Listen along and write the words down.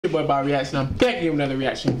your boy Bob Reaction. I'm back with another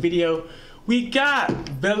reaction video. We got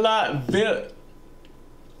Villausity.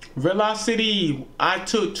 I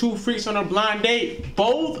took 2 freaks on a blind date.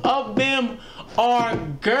 Both of them are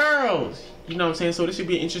girls. You know what I'm saying? So this should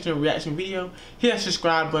be an interesting reaction video. Hit that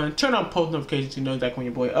subscribe button. Turn on post notifications to know exactly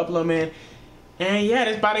when your boy upload, man. And yeah,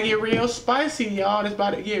 this about to get real spicy, y'all. This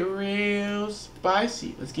about to get real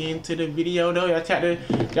spicy. Let's get into the video, though. Y'all tap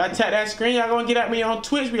that screen. Y'all gonna get at me on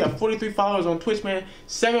Twitch. We have 43 followers on Twitch, man.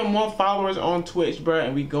 7 more followers on Twitch, bro.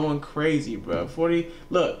 And we going crazy, bro.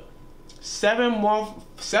 7 more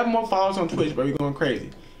followers on Twitch, bro. We going crazy.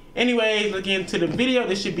 Anyways, let's get into the video.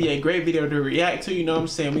 This should be a great video to react to. You know what I'm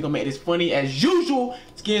saying? We're gonna make this funny as usual.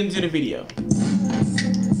 Let's get into the video.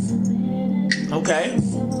 Okay.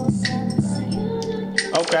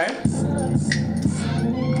 Okay.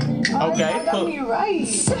 Okay. You got me right.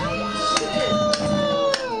 So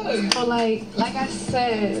like I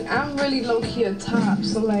said, I'm really low key a top.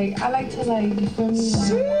 So like I like to like, you feel me?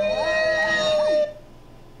 Like,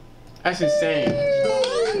 that's insane.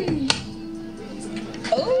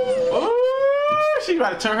 Ooh, she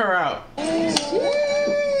about to turn her out.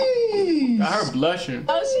 Got her blushing.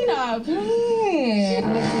 Oh, she not playing. I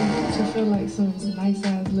like to feel like some nice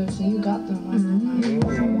ass lips, and you got them.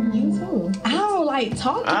 You too. I don't like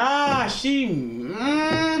talking. Ah, she.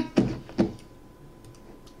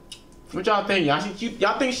 What y'all think?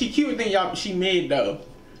 Y'all think she cute? Think she mid though?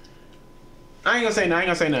 I ain't gonna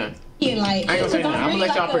say nothing. Yeah, like, I ain't gonna say nothing. I'm gonna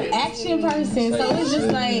let y'all like an action person, so it's just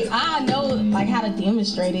like I know like how to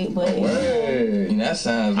demonstrate it, but and that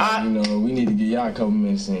sounds like, you know, we need to get y'all a couple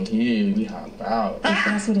minutes in here. We hop out. if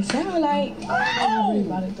that's what it sounds like. I'm worried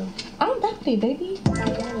about it though. I'm about it, baby.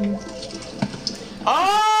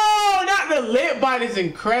 Oh, not the lip bite is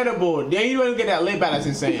incredible. Then you don't get that lip bite. That's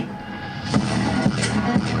insane.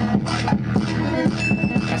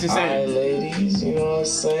 That's insane. Alright, ladies, you know what I'm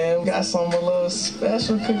saying? We got something a little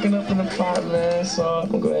special cooking up in the pot, man. So I'm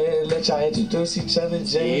gonna go ahead and let y'all introduce each other.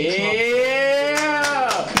 Jenny. Yeah.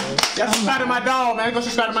 Y'all subscribe to my dog, man. Go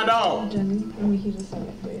subscribe to my dog. Jenny, let me hear this up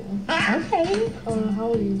for you. Okay. How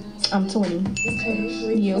old are you? I'm 20. Okay.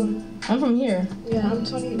 Where You? from? I'm from here. Yeah, I'm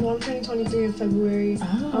 20. Well, I'm turning 23 in February.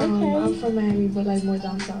 Oh, okay. I'm from Miami, but like more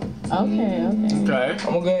down south. Okay. Okay. I'm gonna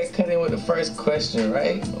go ahead and cut in with the first question,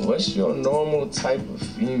 right? What's your normal type of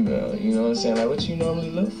female? You know what I'm saying? Like, what you normally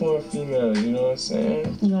look for in females? You know what I'm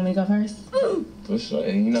saying? You want me to go first? For sure.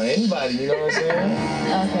 And, you know, anybody, you know what I'm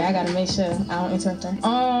saying? Okay, I gotta make sure I don't interrupt her.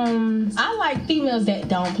 I like females that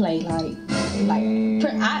don't play.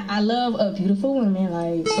 I love a beautiful woman.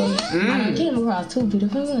 Like, I came across 2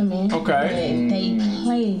 beautiful women. Okay. But they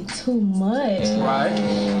play too much. Right.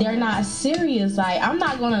 They're not serious. Like, I'm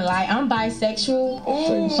not gonna lie, I'm bisexual,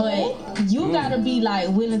 but you gotta be like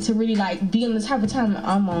willing to really like be on the type of time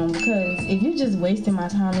I'm on, because if you just wasting my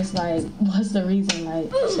time, it's like, what's the reason? Like,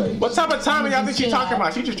 what type of time y'all think she talking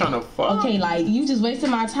about? She just trying to fuck. okay, like you just wasting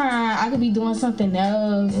my time. I could be doing something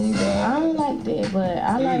else. I don't like that, but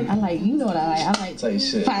I like you know what I like. I like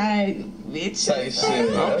fine bitch.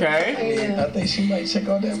 Okay. I think she might check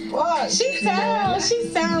out that pot. She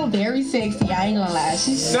sound very sexy. I ain't gonna lie.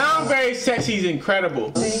 She sound very sexy is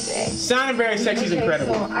incredible. Sounding very sexy is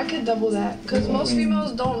incredible. So I could double that, because most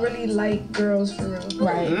females don't really like girls for real.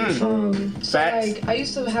 Right. So like I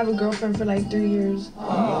used to have a girlfriend for like 3 years.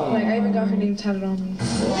 Like I even got her name tatted on me.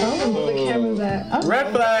 The camera's at.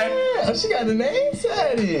 Red flag. Oh, she got the name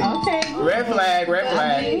tatted. Okay. Red flag. Red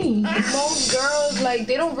flag. Most girls like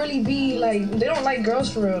they don't really be like, they don't like girls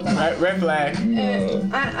for real. Like, Red flag.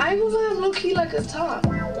 And I ain't gonna lie, I'm low key like a top.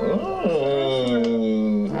 But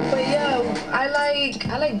yeah, I like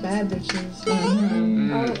bad bitches.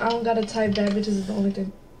 I don't gotta type. Bad bitches is the only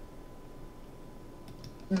thing.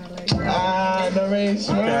 The race.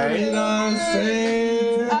 Okay. You know what I'm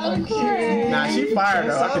saying? Okay. Nah, she fired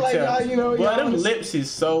though. I can tell. You know, but them lips is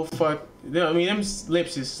so fuck. I mean, them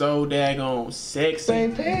lips is so daggone sexy.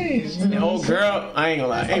 Same page. And old girl, I ain't gonna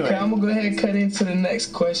lie. Anyway. Okay, I'm gonna go ahead and cut into the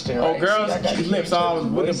next question. Old girls, lips all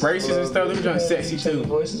with the braces and stuff. Them just sexy too.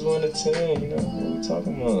 Voices 1 to 10. You know what we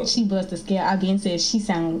talking about? She bust the scale. I been said she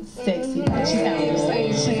sounds sexy. Like, she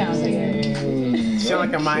sounds good. She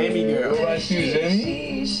sound like a Miami girl. What about you,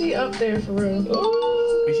 Jenny? She up there for real.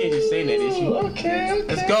 But she ain't just saying that, is she? Okay.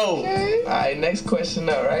 Let's go. Alright, next question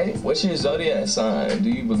up, right? What's your zodiac sign?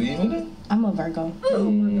 Do you believe in it? I'm a Virgo.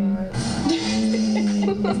 Oh my god.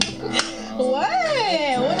 What?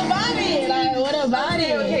 What about it? Like, what about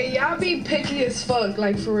it? Okay, y'all be picky as fuck,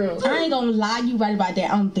 like for real. I ain't gonna lie, you right about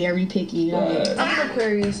that. I'm very picky. Like, I'm an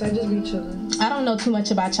Aquarius. I just be chilling. I don't know too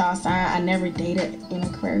much about y'all sign. I never dated an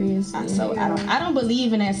Aquarius, so I don't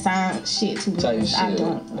believe in that sign shit too much. I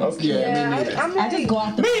don't. Okay. Yeah, me neither. I'm I just go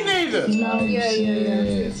off the. Me neither. You know?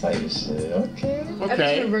 Yeah. Type shit. Okay. I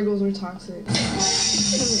think the Virgos were toxic.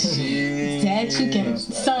 That you can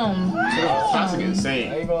some. Toxic is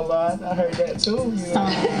insane. I ain't gonna lie, I heard that too. You know?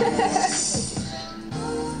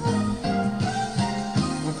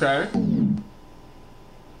 Okay.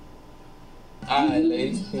 Alright,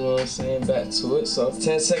 ladies, you know what I'm saying? Back to it. So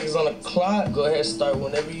 10 seconds on the clock. Go ahead and start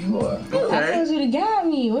whenever you are. I Okay. told you to guide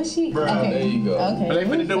me. What's she? Bro, Okay. there you go. Okay. What they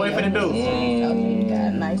finna do? What they finna do? Okay, you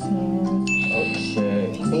got nice hands.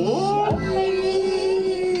 Okay.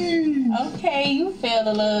 Okay, you feel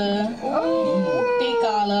the love. Think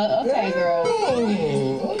all up. Okay, girl.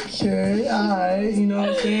 Okay, alright. You know what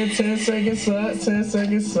I'm saying? 10 seconds up, 10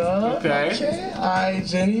 seconds up. Okay. Alright,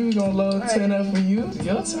 Jenny, we gonna load 10 up for you.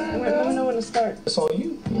 Your turn. Wait, let me know when to start. It's on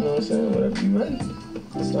you. You know what I'm saying? Whatever you ready.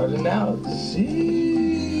 Starting now.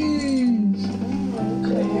 Jeez.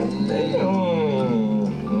 Okay.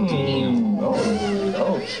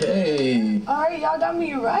 Okay. Alright, y'all got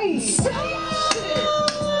me right.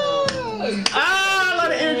 I love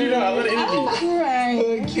the energy though. I love the energy.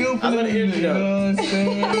 Right. Cupid, I love the energy you know what I'm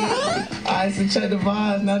saying? Alright, so check the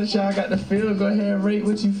vibes. Now that y'all got the feel, go ahead and rate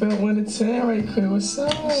what you felt 1 to 10 right quick. What's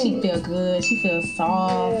up? She feel good. She feel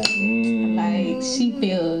soft. Like she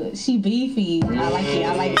beefy. I like it.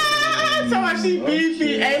 I like it. So much she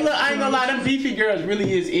beefy. Hey, look, I ain't gonna lie. Them beefy girls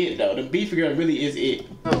really is it though. The beefy girl really is it.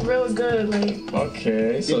 Real good, like.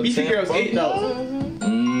 Okay, so The beefy 10 girls it though.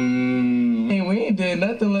 We ain't did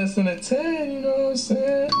nothing less than a 10, you know what I'm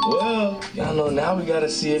saying? Well, y'all know now we gotta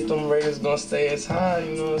see if them ratings gonna stay as high,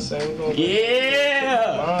 you know what I'm saying? We're gonna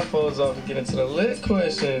Yeah. blindfolds off and get into the lit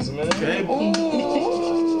questions, man. Okay.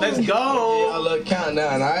 Ooh. Let's Y'all go. little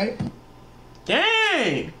countdown, alright?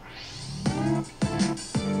 Dang.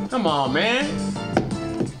 Come on, man.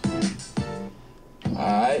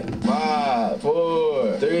 Alright, 5,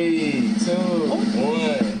 4, 3, 2,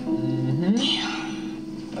 1.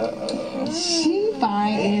 She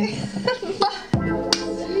fine.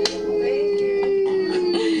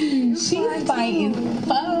 She fine as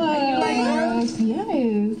fuck. You like girls? Yes. You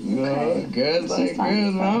know, girls like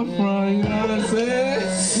girls where I'm from, you know what I'm saying?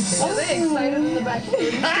 Are they excited in the back?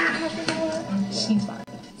 She fine.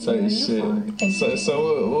 Type shit. So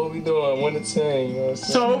what we doing? 1 to 10, you know what I'm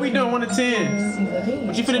saying? So what we doing? 1 to 10.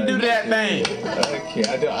 What you finna do to that thing? Okay,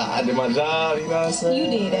 I did my job, you know what I'm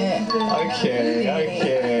saying? You did that.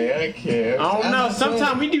 Okay. I don't know.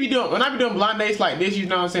 Sometimes we be doing, when I be doing blind dates like this, you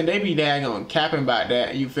know what I'm saying? They be daggone capping about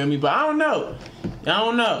that. You feel me? But I don't know.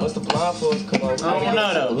 What's the blindfolds come on? I don't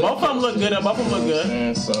know though. Both of them look good. Both of them look good.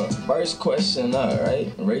 Man, so first question up,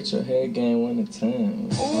 right? Rate your head game 1 to 10.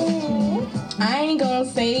 I ain't gonna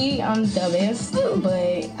say I'm the best,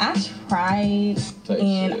 but I tried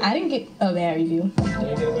and I didn't get a bad review. I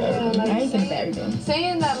didn't get a bad review.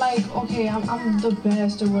 Saying that like, okay, I'm the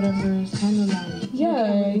best or whatever is kind of like.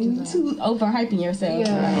 Yeah, you too overhyping yourself.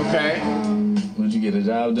 Yeah. Okay. Would you get a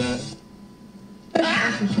job done?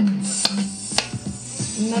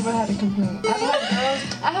 Never had a complaint.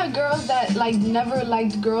 I had girls that like never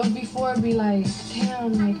liked girls before be like,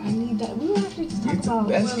 damn, like I need that. We were actually just talking about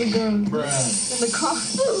one of the girls in the car.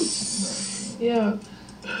 Yeah.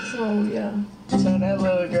 So yeah. Tell that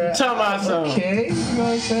little girl. Tell my son. Okay, you know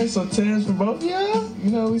what I'm saying? So 10s for both of y'all?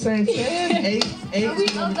 You know we saying 10, 8. We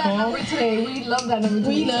love that number today. We love that number today.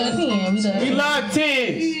 We love 10. We love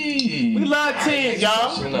 10s. We love 10s,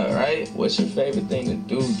 y'all. You know, right? What's your favorite thing to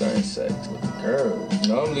do during sex with a girl?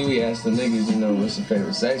 Normally we ask the niggas, you know, what's your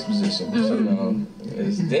favorite sex position? But you know,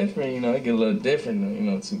 it's different, you know, it get a little different, you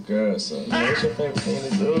know, 2 girls. So, you know, what's your favorite thing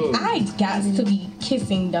to do? I got to be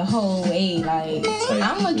kissing the whole way. Like,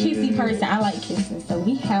 I'm a kissy person. I like kissing, so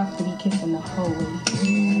we have to be kissing the whole way.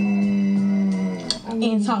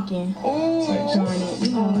 And talking during it,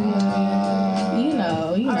 you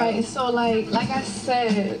know. Alright, so like I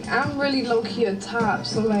said, I'm really low key a top.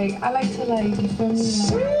 So like I like to like, you feel me?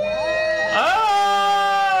 Like,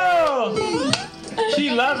 Oh! She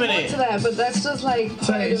loving to it. that, but that's just like part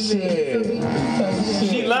Type of it. shit. You feel me?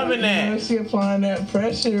 She loving You know, that. she applying that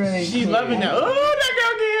pressure right She loving that. Oh, that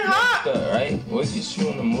girl getting hot. Right? What gets you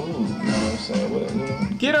on the move? You know what I'm saying? What, you know,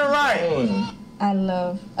 Get her right. I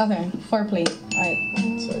love, foreplay. Like,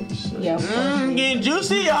 type shit. yeah, foreplay. Getting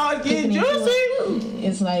juicy, y'all. Getting juicy.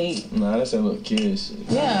 It's like, Nah, that's that little kid shit.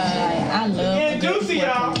 yeah, like, I love Getting juicy,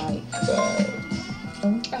 y'all. like,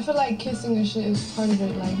 Facts. I feel like kissing and shit is part of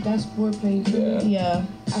it. Like that's foreplay. Yeah.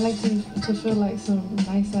 I like to feel like some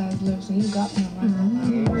nice ass lips, and you got them right now.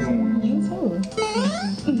 You too.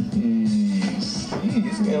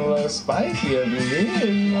 It's getting a little spicy up in here,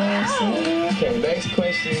 you know what I'm saying? Okay, next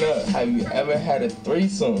question up. Have you ever had a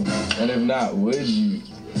threesome? And if not, would you?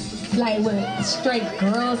 Like with straight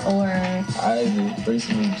girls or? Either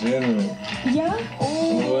threesome in general. Yeah.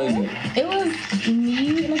 What was it? It was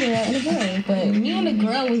me and a girl, but me and the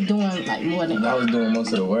girl was doing like more than. I was doing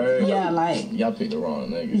most of the work. Yeah, like. Y'all picked the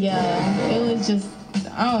wrong nigga. Yeah, it was just.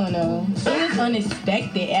 I don't know. It was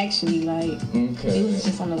unexpected, actually. Like, okay. It was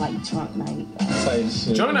just on a like drunk night. Type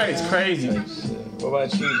shit. Drunk night is crazy. Type shit. What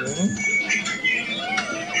about you, Jenny?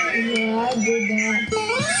 Yeah, I did that.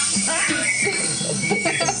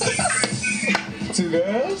 Two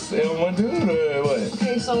girls and one dude, or what?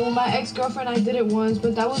 Okay, so with my ex-girlfriend, I did it once,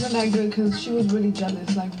 but that wasn't that good because she was really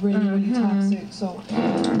jealous, like really toxic. So.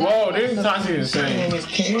 Whoa, this toxic is insane. It was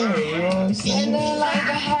caring, you know what I'm saying? And then like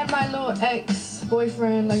I had my little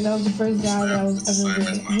ex-boyfriend, like that was the first guy that I was ever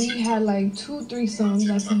with. We had like 2 threesomes.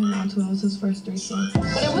 I put him onto it. It was his first threesome.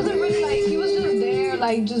 But it wasn't really like he was just there,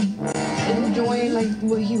 like just enjoying like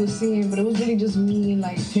what he was seeing. But it was really just me and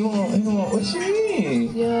like. He want. What you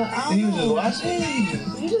mean? Yeah, I don't He was know. just watching. He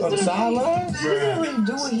just On the sidelines? He didn't really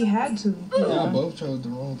do what he had to. Y'all both chose the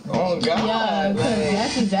wrong thing. Oh God! Yeah, because Like,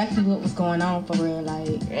 that's exactly what was going on for real.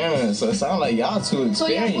 Like, yeah, so it sounds like y'all too So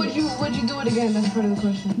experienced. yeah, would you do it again? That's part of the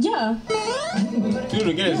question. yeah. Dude,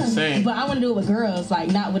 again, it's insane. But I want to do it with girls, like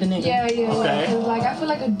not with a nigga. Yeah. Okay. 'Cause, like I feel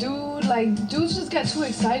like a dude, like dudes just get too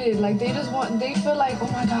excited. Like they feel like, oh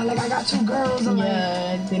my god, like I got 2 girls. And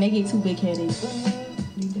Yeah, then they get too big headed.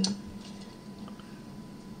 You do.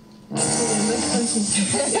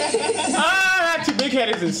 That too big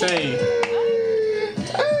head is insane.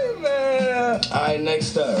 Hey, man. Alright,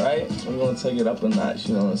 next up, right? We're gonna take it up a notch,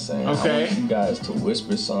 you know what I'm saying? Okay. I want you guys to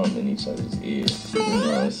whisper something in each other's ears. You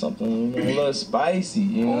know, something a little spicy,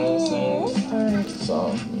 you know what I'm saying? Alright.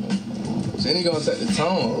 So, Jenny gonna set the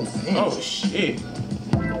tone. Oh shit.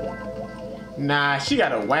 Nah, she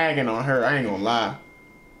got a wagon on her. I ain't gonna lie.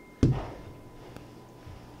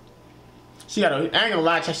 I ain't gonna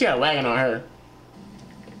lie, she got a wagon on her.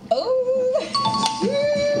 Oh.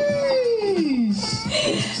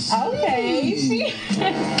 Okay.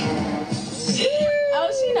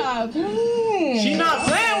 She not playing. She not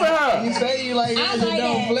playing with her. You say you like it, but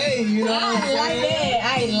don't play, you know what I'm saying?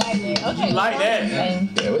 I like that. Okay. You like that?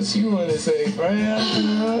 Yeah, what you wanna say,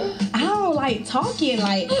 friend? I don't like talking,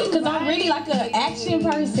 like, cause I'm really like an action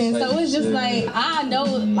person, so it's just like I know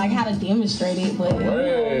like how to demonstrate it, but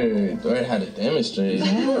Word how to demonstrate.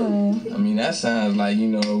 yeah. I mean, that sounds like, you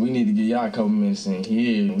know, we need to get y'all a couple minutes in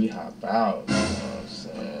here and we hop out. You know what I'm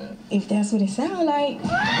saying? If that's what it sounds like.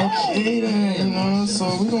 Okay then, you know, so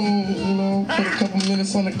we gonna, you know, put a couple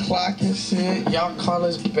minutes on the clock and shit. Y'all call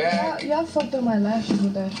us back. Y'all fucked up my lashes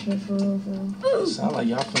with that shit for real. Sound like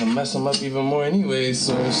y'all finna mess them up even more anyway,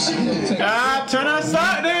 so shit. Turn us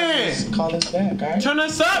up then. Call us back, alright? Turn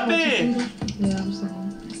us up then. Yeah, I'm sorry.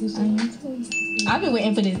 I've been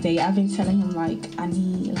waiting for this day. I've been telling him like I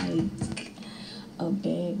need like a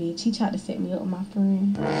bad bitch. He tried to set me up with my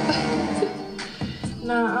friend.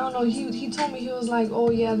 Nah, I don't know. He told me, he was like, oh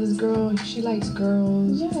yeah, this girl, she likes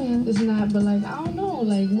girls, this and that, but like, I don't know,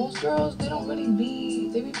 like most girls, they don't really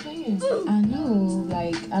they be playing. I know,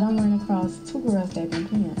 like I don't run across 2 girls that been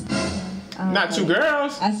playing. Not 2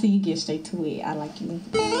 girls. I see you get straight to it. I like you.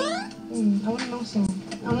 I wanna know some.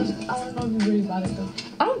 I wanna know if you really about it though.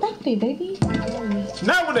 I'm about it, baby.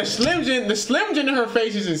 Not with the Slim Jim. The Slim Jim in her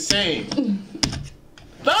face is insane.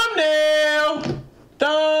 Thumbnail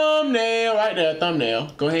right there. Thumbnail.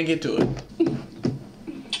 Go ahead and get to it.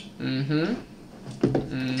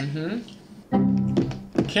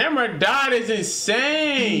 Camera dot is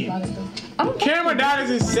insane. Camera dot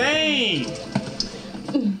is insane.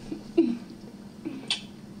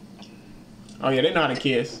 Oh yeah, they know how to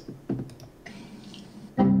kiss.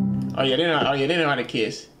 Oh yeah, they know how to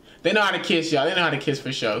kiss. They know how to kiss, y'all. They know how to kiss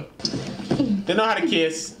for sure. They know how to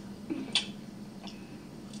kiss.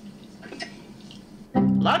 A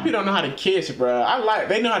lot of people don't know how to kiss, bro.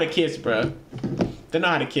 They know how to kiss, bro. They know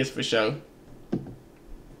how to kiss for sure.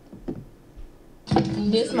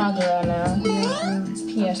 This my girl now.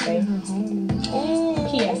 PSA.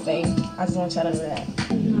 PSA. I just want y'all to know that.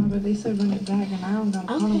 No, but they said bring it back, and I don't got a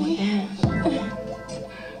problem with that.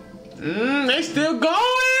 They still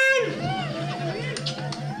going?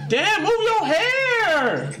 Damn, move your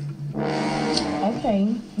hair.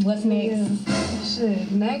 Okay. What's next? Yeah.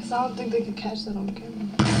 Shit. Next, I don't think they could catch that on camera.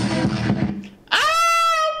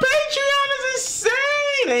 Oh, Patreon is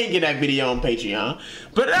insane. they ain't get that video on Patreon.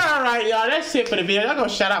 But alright, y'all, that's it for the video. Y'all go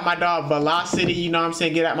shout out my dog Villausity, you know what I'm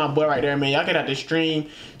saying? Get out my boy right there, man. Y'all get out the stream.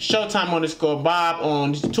 Showtime_Bob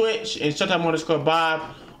on Twitch and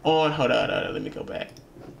Showtime_Bob on hold on, let me go back.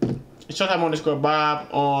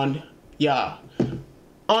 Showtime_Bob on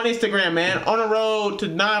on Instagram, man. On the road to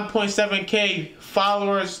 9.7K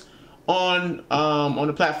followers on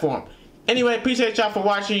the platform. Anyway, appreciate y'all for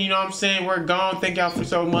watching. You know what I'm saying? We're gone. Thank y'all for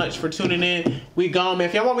so much for tuning in. We gone, man.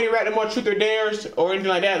 If y'all want me to react to more Truth or Dares or anything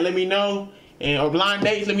like that, let me know. Or blind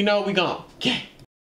dates, let me know. We gone. Yeah.